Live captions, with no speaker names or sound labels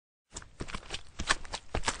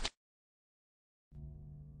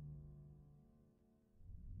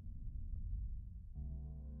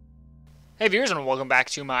Hey viewers, and welcome back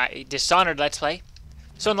to my Dishonored Let's Play.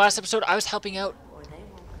 So in the last episode, I was helping out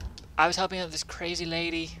this crazy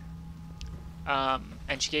lady, and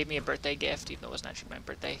she gave me a birthday gift, even though it wasn't actually my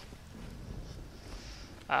birthday.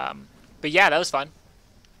 But yeah, that was fun.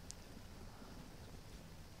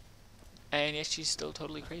 And yes, she's still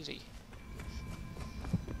totally crazy.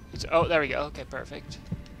 Oh, there we go. Okay, perfect.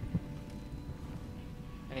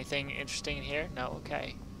 Anything interesting in here? No.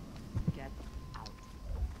 Okay.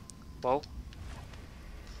 Whoa.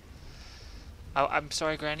 Oh, I'm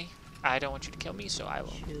sorry, Granny. I don't want you to kill me, so I will.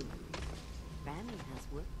 Shoot. Granny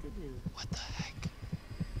has work to do. What the heck?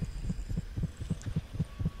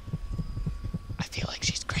 I feel like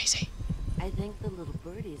she's crazy. I think the little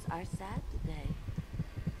birdies are sad today.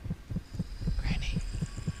 Granny.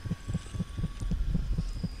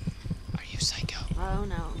 Are you psycho? Oh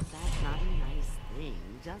no, that's not a nice thing.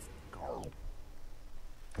 Just go.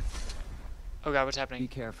 Oh god, what's happening? Be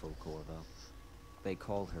careful, Corvo. They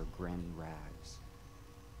call her Granny Rags.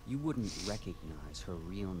 You wouldn't recognize her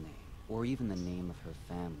real name, or even the name of her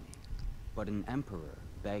family. But an emperor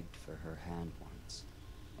begged for her hand once,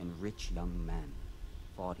 and rich young men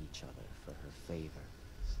fought each other for her favor.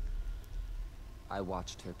 I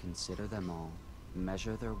watched her consider them all,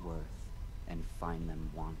 measure their worth, and find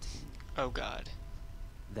them wanting. Oh god.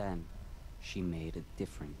 Then, she made a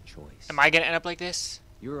different choice. Am I gonna end up like this?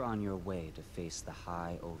 You're on your way to face the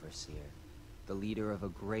High Overseer, the leader of a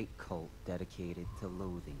great cult dedicated to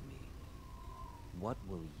loathing me. What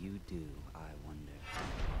will you do, I wonder?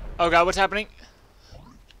 Oh god, what's happening?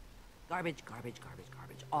 Garbage, garbage, garbage,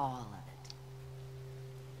 garbage. All of it.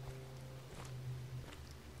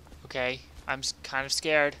 Okay, I'm kind of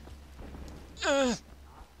scared. Ugh.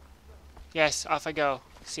 Yes, off I go.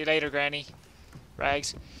 See you later, Granny.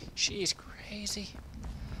 Rags. She's crazy.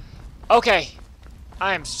 Okay.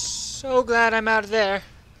 I am so glad I'm out of there.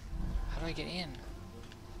 How do I get in?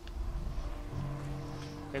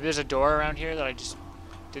 Maybe there's a door around here that I just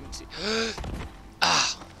didn't see.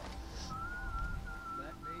 Ah.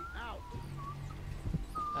 Let me out.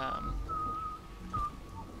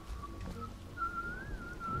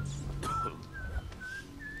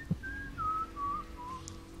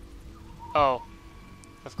 Oh,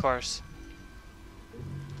 of course.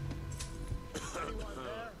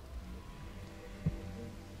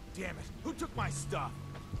 Damn it! Who took my stuff?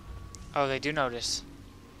 Oh, they do notice.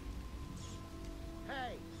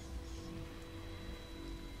 Hey!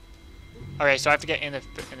 Okay, so I have to get in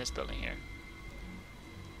this building here.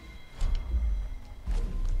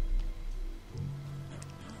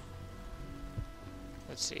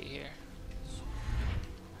 Let's see here.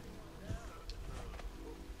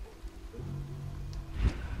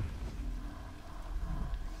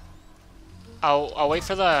 I'll wait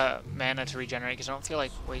for the mana to regenerate because I don't feel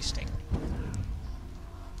like wasting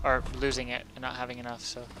or losing it and not having enough.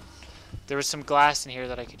 So there was some glass in here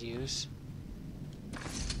that I could use.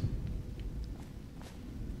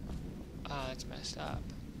 Oh, it's messed up.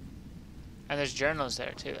 And there's journals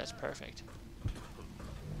there too. That's perfect.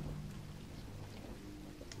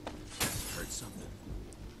 Heard something.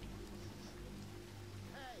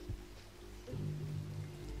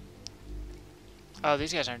 Oh,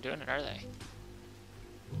 these guys aren't doing it, are they?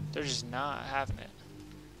 They're just not having it.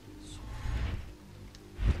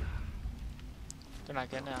 They're not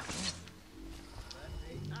getting out.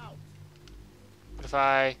 Let me out. What if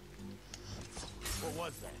I... What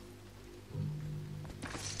was that?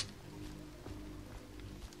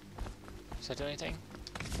 Does that do anything?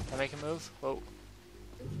 Can I make a move? Whoa.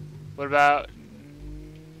 What about...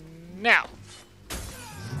 now?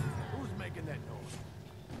 Who's making that noise?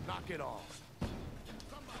 Knock it off.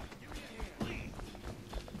 Somebody, give me a hand.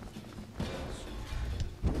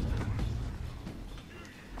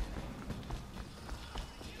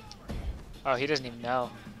 Oh, he doesn't even know.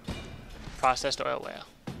 Processed oil whale.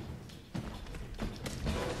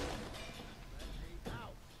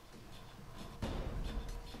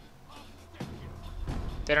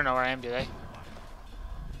 They don't know where I am, do they?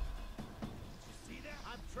 See that?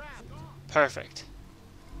 I'm trapped. Perfect.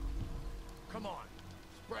 Come on.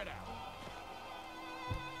 Spread out.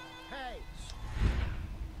 Hey!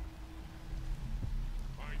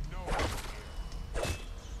 I know.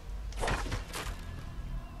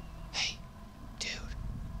 Hey, dude.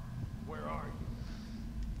 Where are you?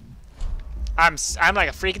 I'm like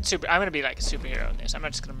a freaking super. I'm gonna be like a superhero in this. I'm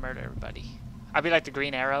not just gonna murder everybody. I'll be like the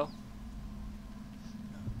Green Arrow.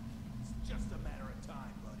 It's just a matter of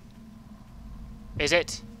time, buddy. Is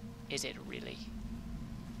it? Is it really?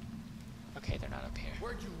 Okay, they're not up here.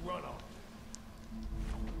 Where'd you run off?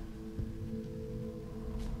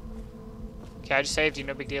 Okay, I just saved you.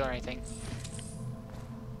 No big deal or anything.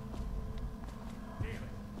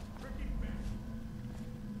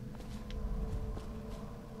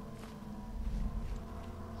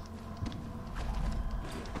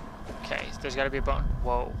 There's got to be a bone.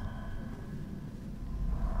 Whoa.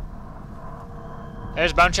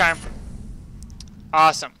 There's bone charm.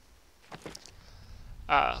 Awesome.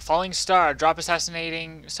 Falling star. Drop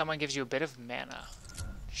assassinating. Someone gives you a bit of mana.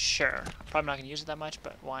 Sure. Probably not going to use it that much,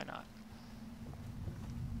 but why not?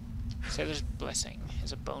 Sailor's blessing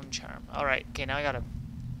is a bone charm. Alright. Okay, now I gotta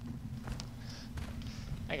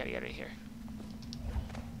get out of here.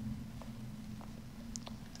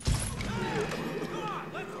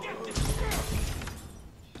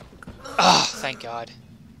 Oh, thank God.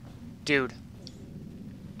 Dude.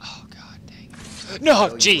 Oh, God dang. No,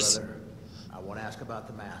 jeez. I won't ask about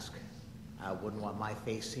the mask. I wouldn't want my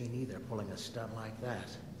face seen either, pulling a stunt like that.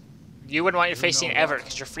 You wouldn't want your face seen ever,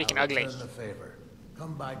 because you're freaking I'll ugly. return the favor.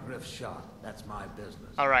 Come by Griff's shop. That's my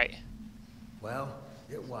business. Alright. Well,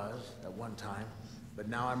 it was at one time, but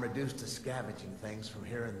now I'm reduced to scavenging things from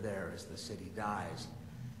here and there as the city dies.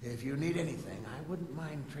 If you need anything, I wouldn't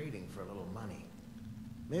mind trading for a little money.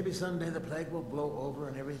 Maybe someday the plague will blow over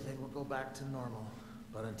and everything will go back to normal.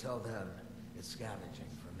 But until then, it's scavenging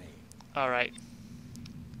for me. Alright.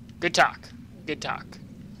 Good talk. Good talk.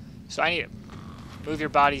 So I need to move your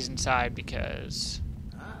bodies inside because...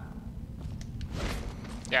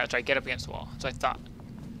 Yeah, that's right. Get up against the wall. That's what I thought.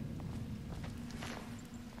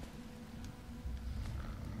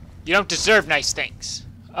 You don't deserve nice things.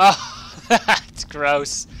 Oh, that's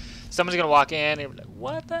gross. Someone's going to walk in and be like,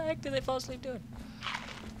 what the heck did they fall asleep doing?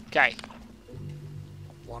 Okay.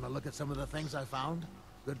 Want to look at some of the things I found?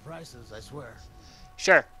 Good prices, I swear.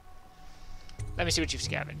 Sure. Let me see what you've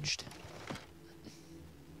scavenged.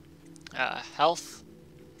 Health.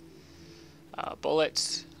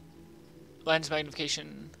 Bullets. Lens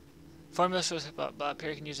magnification. Formula source,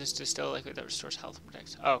 Perry can use this to distill a liquid that restores health and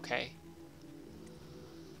protects. Okay.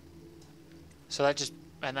 So that just...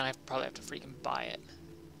 And then I probably have to freaking buy it.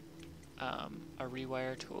 A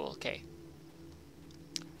rewire tool. Okay.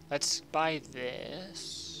 Let's buy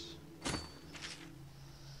this.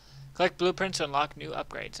 Collect blueprints to unlock new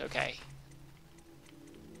upgrades. Okay.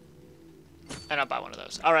 And I'll buy one of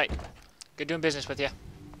those. Alright. Good doing business with you.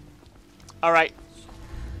 Alright.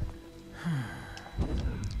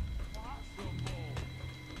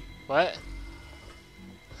 What?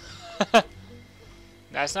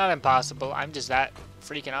 That's not impossible. I'm just that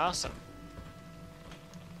freaking awesome.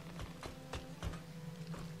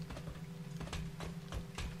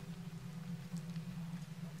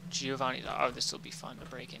 Giovanni's. Oh, this will be fun to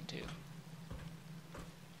break into.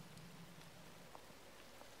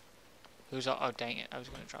 Who's all? Oh, dang it. I was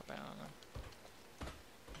going to drop down on them.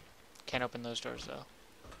 Can't open those doors, though.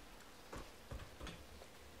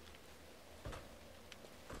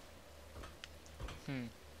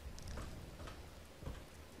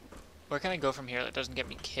 Where can I go from here that doesn't get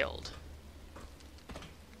me killed?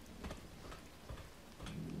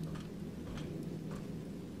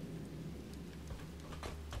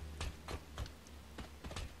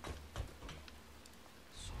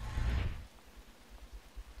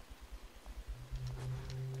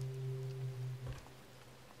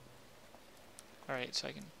 Alright, so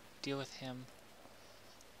I can deal with him.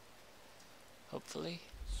 Hopefully.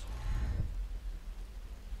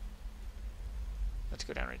 Let's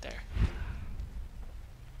go down right there.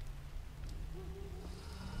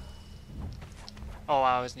 Oh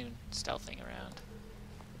wow, I wasn't even stealthing around.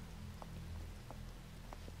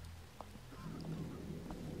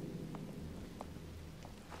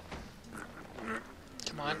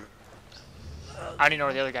 Come on. I don't even know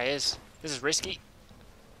where the other guy is. This is risky.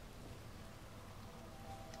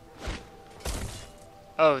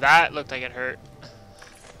 Oh, that looked like it hurt.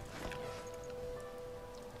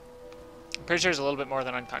 I'm pretty sure he's a little bit more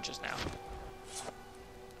than unconscious now.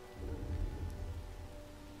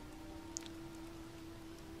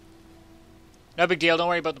 No big deal, don't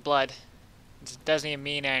worry about the blood. It doesn't even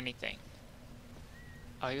mean anything.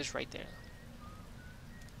 Oh, he was right there.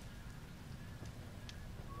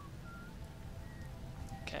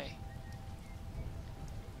 Okay.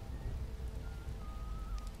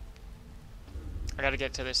 I gotta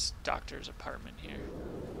get to this doctor's apartment here.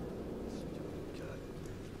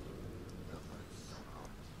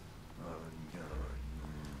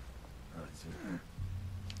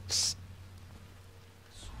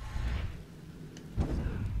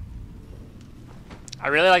 I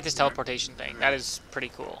really like this teleportation thing. That is pretty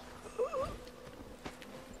cool.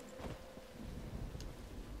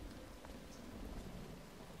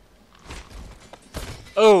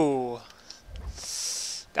 Oh!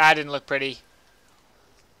 That didn't look pretty.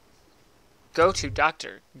 Go to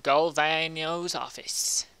Dr. Galvano's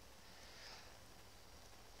office.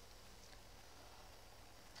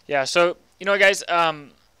 Yeah, so, you know what, guys?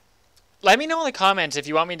 let me know in the comments if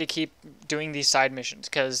you want me to keep doing these side missions,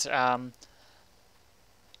 because it'll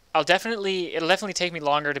definitely take me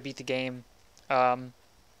longer to beat the game. But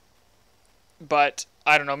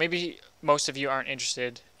I don't know, maybe most of you aren't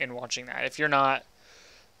interested in watching that. If you're not,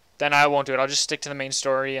 then I won't do it. I'll just stick to the main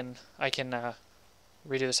story, and I can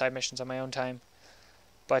redo the side missions on my own time.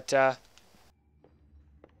 But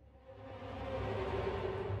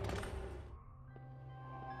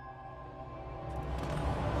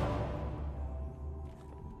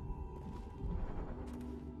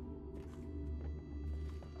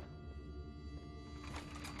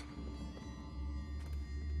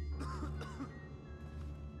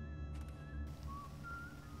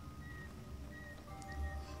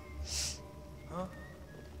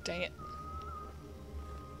dang it.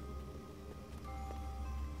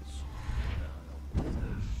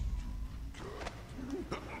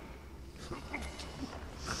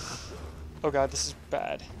 Oh god, this is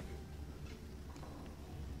bad.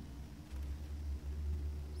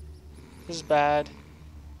 This is bad.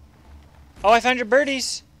 Oh, I found your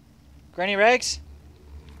birdies! Granny Rags?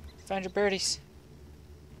 Found your birdies.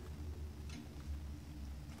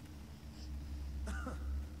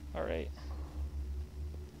 Alright.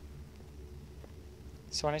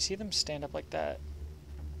 So when I see them stand up like that...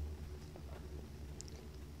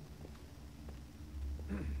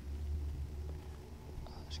 Oh,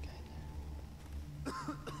 there's a guy in there.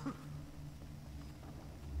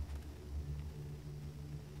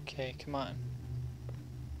 Okay, come on.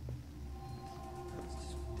 This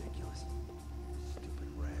is ridiculous. Stupid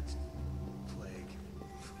rats. Plague.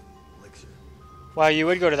 Elixir. Wow, you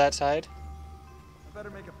would go to that side. I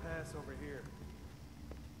better make a pass over here.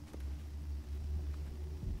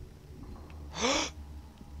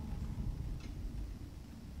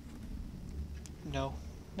 No,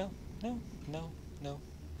 no, no, no, no,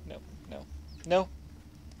 no, no, no,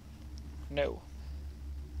 no.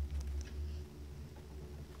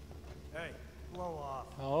 Hey, blow off.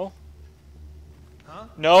 No. Huh?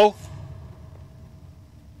 No.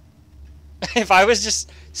 If I was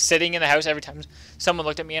just sitting in the house every time someone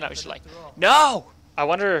looked at me and I was just like, no! I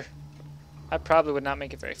wonder... I probably would not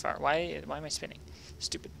make it very far. Why am I spinning?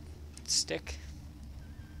 Stupid stick.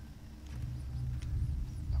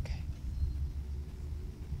 Okay.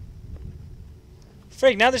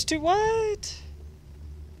 Frig, now there's two. What?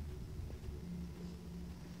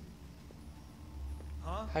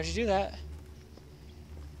 Huh? How'd you do that?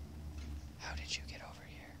 How did you get over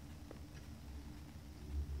here?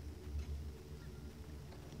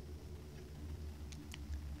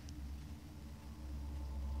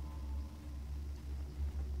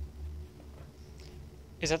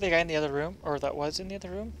 Is that the guy in the other room? Or that was in the other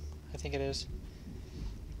room? I think it is.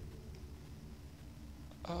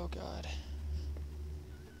 Oh god.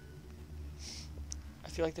 I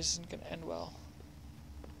feel like this isn't gonna end well.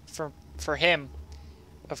 For him,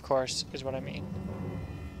 of course, is what I mean.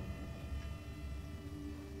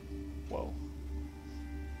 Whoa.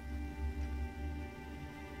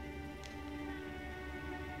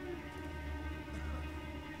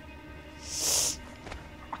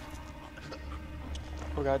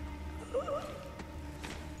 Oh god.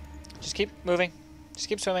 Just keep moving. Just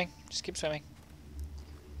keep swimming. Just keep swimming.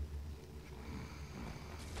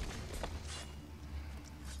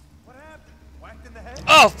 What happened? Whacked in the head?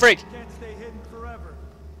 Oh, freak! Can't stay hidden forever.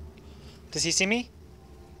 Does he see me?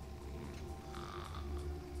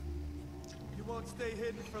 You won't stay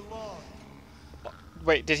hidden for long.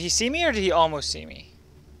 Wait, did he see me or did he almost see me?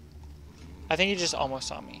 I think he just almost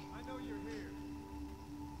saw me. I know you're here.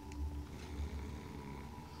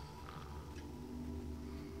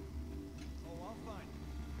 Oh, I'll find you.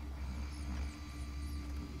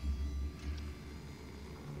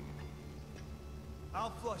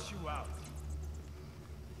 I'll flush you out.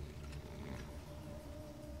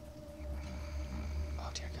 Oh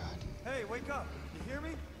dear god. Hey, wake up. You hear me?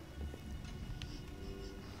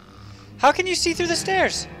 How can you see through the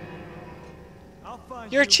stairs? I'll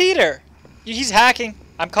find You're a you. cheater! He's hacking.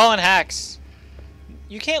 I'm calling hacks.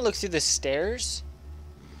 You can't look through the stairs.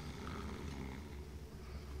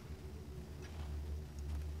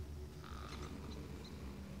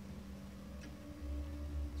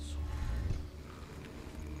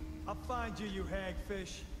 I'll find you, you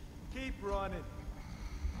hagfish. Keep running.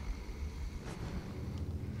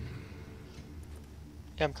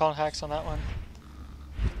 Yeah, I'm calling hacks on that one.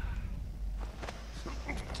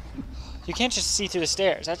 You can't just see through the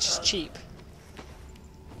stairs. That's just cheap.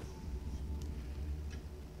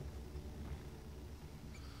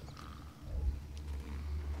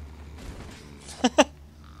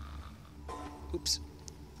 Oops.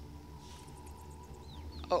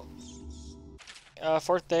 Oh.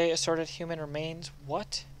 Fourth day, assorted human remains.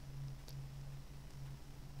 What?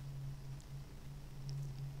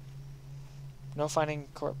 No finding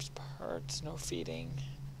corpse parts, no feeding.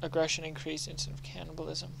 Aggression increased, incident of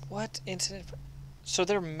cannibalism. What incident? So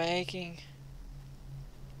they're making...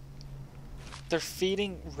 They're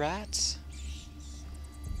feeding rats?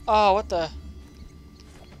 Oh, what the...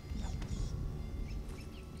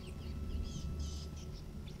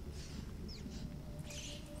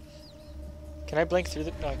 Can I blink through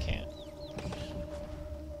the... No, I can't.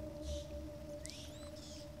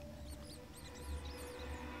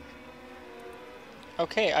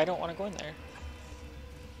 Okay, I don't want to go in there.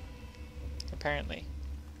 Apparently.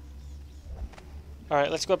 Alright,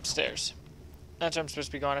 let's go upstairs. That's where I'm supposed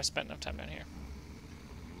to be going. I've spent enough time down here.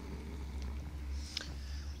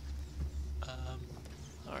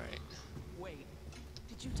 Alright. Wait,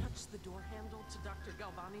 did you touch the door handle to Dr.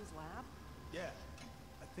 Galvani's lab? Yeah,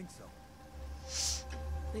 I think so.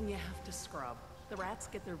 Then you have to scrub. The rats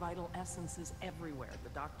get their vital essences everywhere, the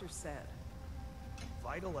doctor said.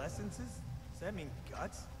 Vital essences? Does that mean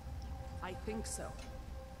guts? I think so.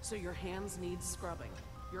 So your hands need scrubbing.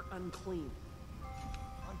 You're unclean.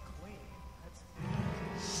 Unclean?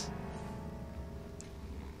 That's...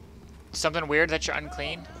 Something weird that you're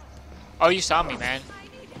unclean? Oh, you saw me, man.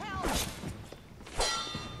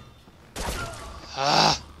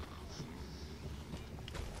 Ah.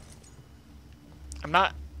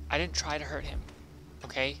 I didn't try to hurt him.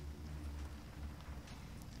 Okay?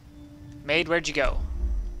 Maid, where'd you go?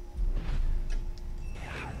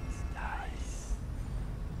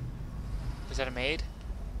 Is that a maid?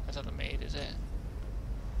 That's not a maid, is it?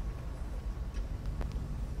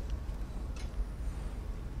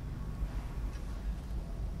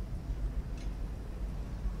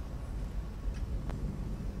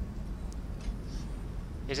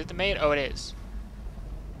 Is it the maid? Oh, it is.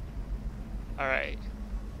 Alright.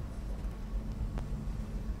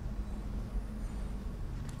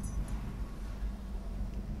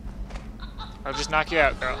 I'll just knock you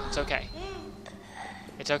out, girl. It's okay.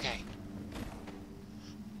 It's okay.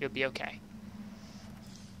 You'll be okay.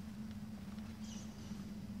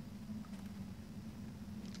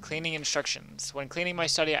 Cleaning instructions. When cleaning my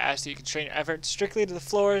study, I ask that you constrain your efforts strictly to the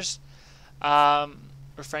floors.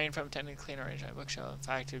 Refrain from attending to clean or arrange my bookshelf. In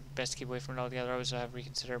fact, it's best to keep away from it altogether. I always have to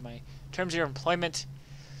reconsider my terms of your employment.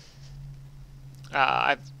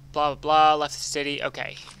 I've blah blah blah, left the city.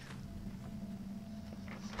 Okay.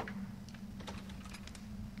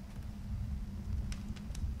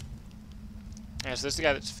 Yeah, so this is the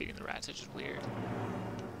guy that's feeding the rats, which is weird.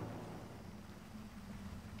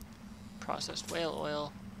 Processed whale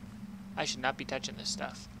oil. I should not be touching this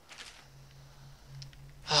stuff.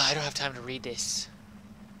 I don't have time to read this.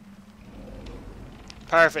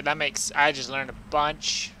 Perfect, that makes... I just learned a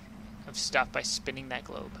bunch of stuff by spinning that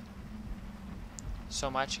globe. So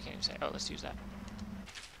much, I can't even say... Oh, let's use that.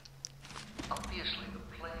 Obviously, the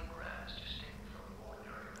plague rat is distinct from the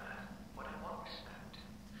ordinary rat, but in what respect?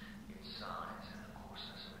 Its size and the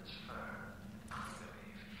coarseness of its fur, I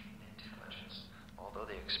believe, intelligence.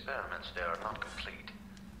 Although the experiments there are not complete,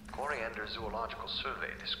 Coriander Zoological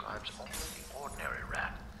Survey describes only the ordinary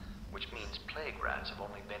rat, which means plague rats have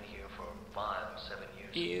only been here for 5 or 7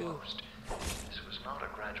 years at most. This was not a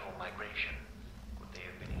gradual migration. Would they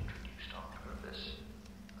have been introduced on purpose?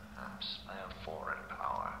 Perhaps by a foreign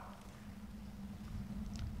power.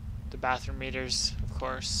 The bathroom meters, of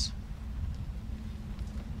course.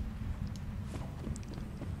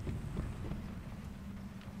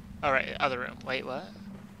 Alright, other room. Wait, what?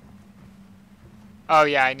 Oh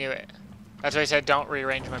yeah, I knew it. That's why I said don't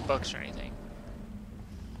rearrange my books or anything.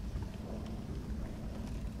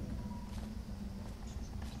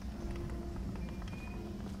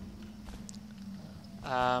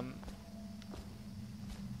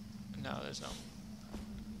 No, there's no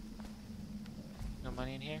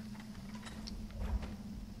money in here.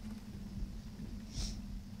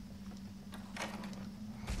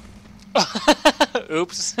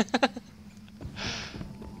 Oops.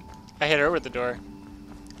 I hit her with the door.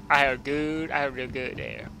 I had real good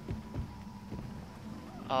there.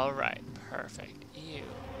 Alright, perfect. Ew.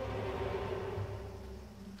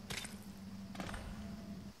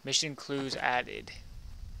 Mission clues added.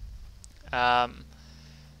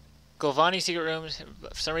 Galvani secret rooms.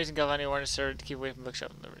 For some reason, Galvani wanted Sir to keep away from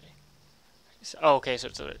bookshelf and liberty. Oh, okay, so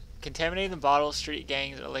it's a contaminating the bottle, street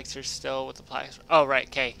gangs, elixir still with the plaques. Oh, right,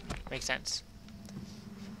 okay. Makes sense.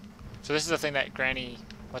 So this is the thing that Granny,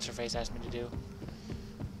 what's-her-face, asked me to do.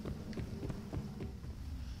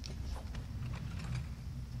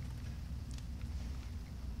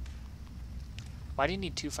 Why do you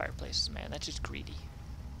need 2 fireplaces, man? That's just greedy.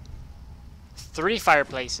 3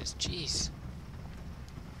 fireplaces. Jeez.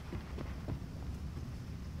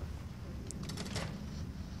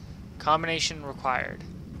 Combination required.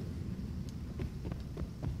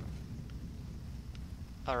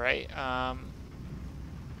 Alright,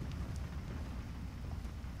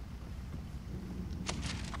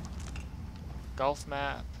 golf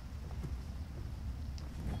map.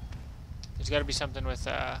 There's gotta be something with,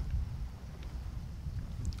 a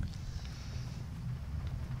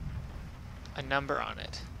number on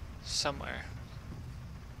it. Somewhere.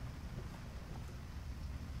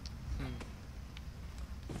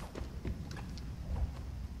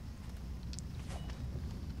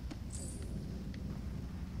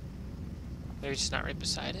 Maybe it's not right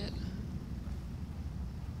beside it.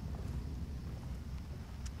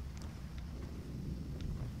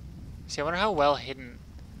 See, I wonder how well hidden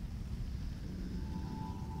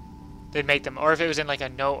they'd make them, or if it was in like a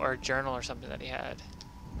note or a journal or something that he had.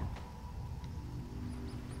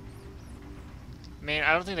 I mean,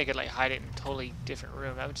 I don't think they could like hide it in a totally different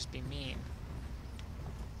room. That would just be mean.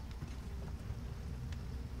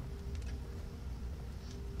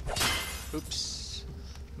 Oops.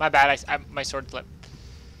 My bad, my sword flipped.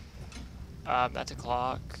 That's a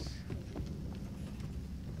clock.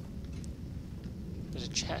 There's a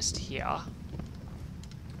chest here.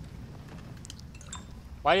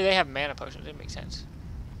 Why do they have mana potions? It didn't make sense.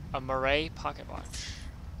 A Murray pocket watch.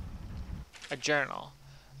 A journal.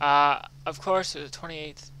 Of course, the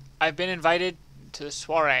 28th. I've been invited to the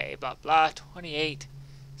soiree, blah blah, 28-7.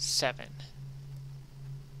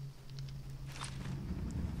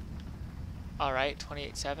 Alright,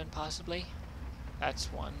 28-7 possibly.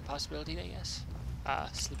 That's one possibility, I guess.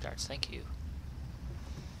 Sleep darts, thank you.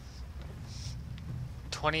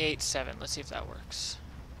 28-7, let's see if that works.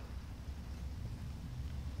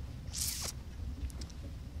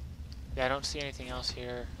 Yeah, I don't see anything else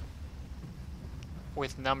here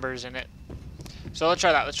with numbers in it. So let's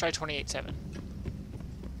try that. Let's try 28-7.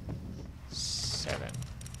 7.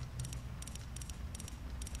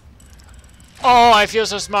 Oh, I feel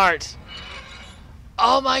so smart.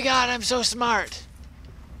 Oh my god, I'm so smart.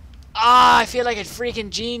 Ah, I feel like a freaking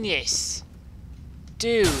genius.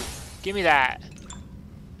 Dude, give me that.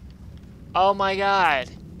 Oh my god.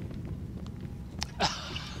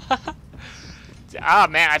 Ah,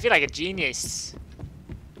 man, I feel like a genius.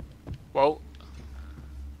 Whoa.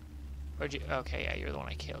 Where'd you... Okay, yeah, you're the one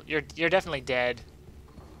I killed. You're definitely dead.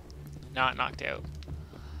 Not knocked out.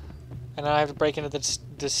 And now I have to break into the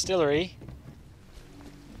distillery.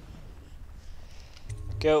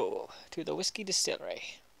 Go to the whiskey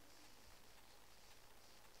distillery.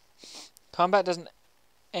 Combat doesn't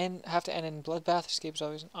have to end in bloodbath. Escape is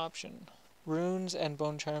always an option. Runes and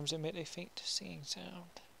bone charms emit a faint singing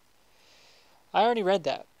sound. I already read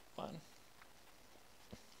that one.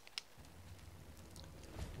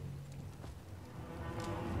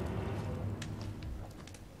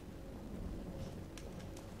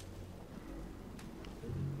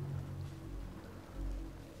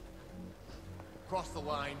 Cross the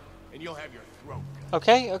line, and you'll have your throat cut.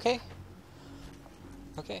 Okay, okay.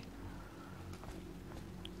 Okay.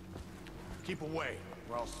 Keep away,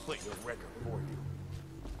 or I'll slit your record for you.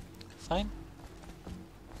 Fine.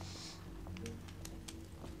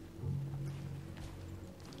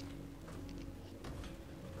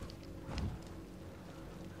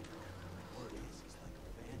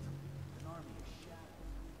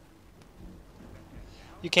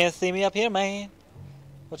 You can't see me up here, man.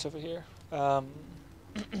 What's over here?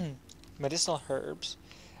 Medicinal herbs.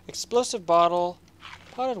 Explosive bottle.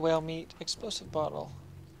 Potted whale meat. Explosive bottle.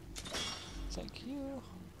 Thank you.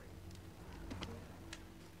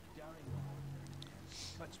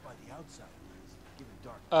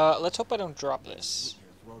 Let's hope I don't drop this.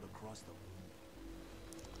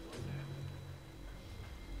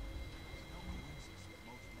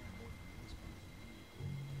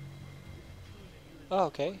 Oh,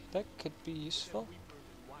 okay, that could be useful.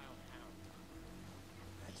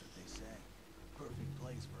 That's what they say. Perfect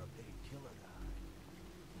place for a paid killer to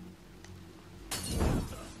hide.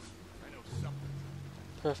 I know something.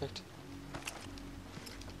 Perfect.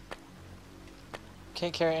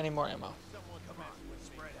 Can't carry any more ammo.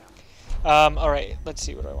 Alright, let's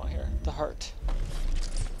see what I want here. The heart.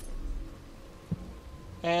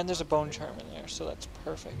 And there's a bone charm in there, so that's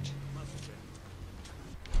perfect.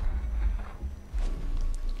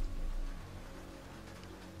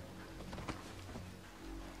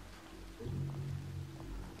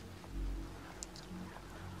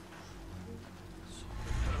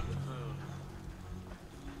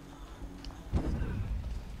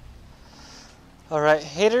 Alright,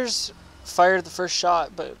 haters fired the first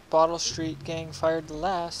shot, but Bottle Street Gang fired the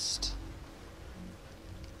last.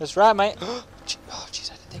 This rat might. Oh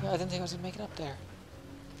jeez, I didn't think I was gonna make it up there.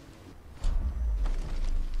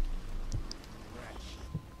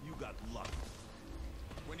 You got luck.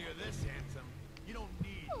 When you're this handsome, you don't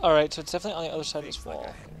need. All right, so it's definitely on the other side of this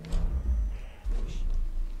wall.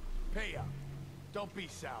 Pay up. Don't be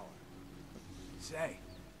sour. Say,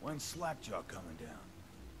 when's Slackjaw coming down?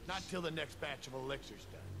 Not till the next batch of elixirs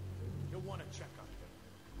done. You'll want to check on him.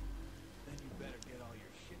 Then you better get all your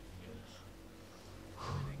shit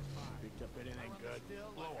Picked up anything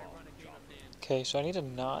good? Blow off. Okay, so I need to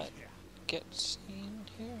not get seen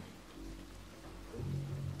here.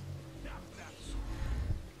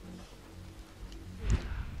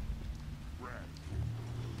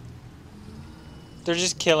 They're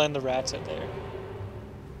just killing the rats out there.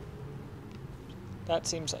 That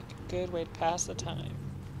seems like a good way to pass the time.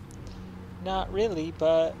 Not really,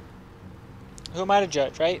 but who am I to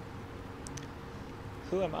judge, right?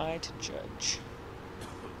 Who am I to judge?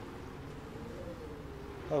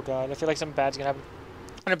 Oh god, I feel like something bad's gonna happen.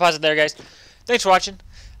 I'm gonna pause it there, guys. Thanks for watching.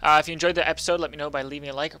 If you enjoyed the episode, let me know by leaving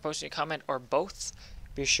a like or posting a comment or both.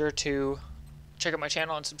 Be sure to check out my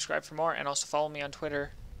channel and subscribe for more, and also follow me on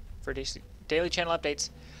Twitter for daily channel updates.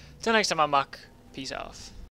 Till next time, I'm Muck. Peace off.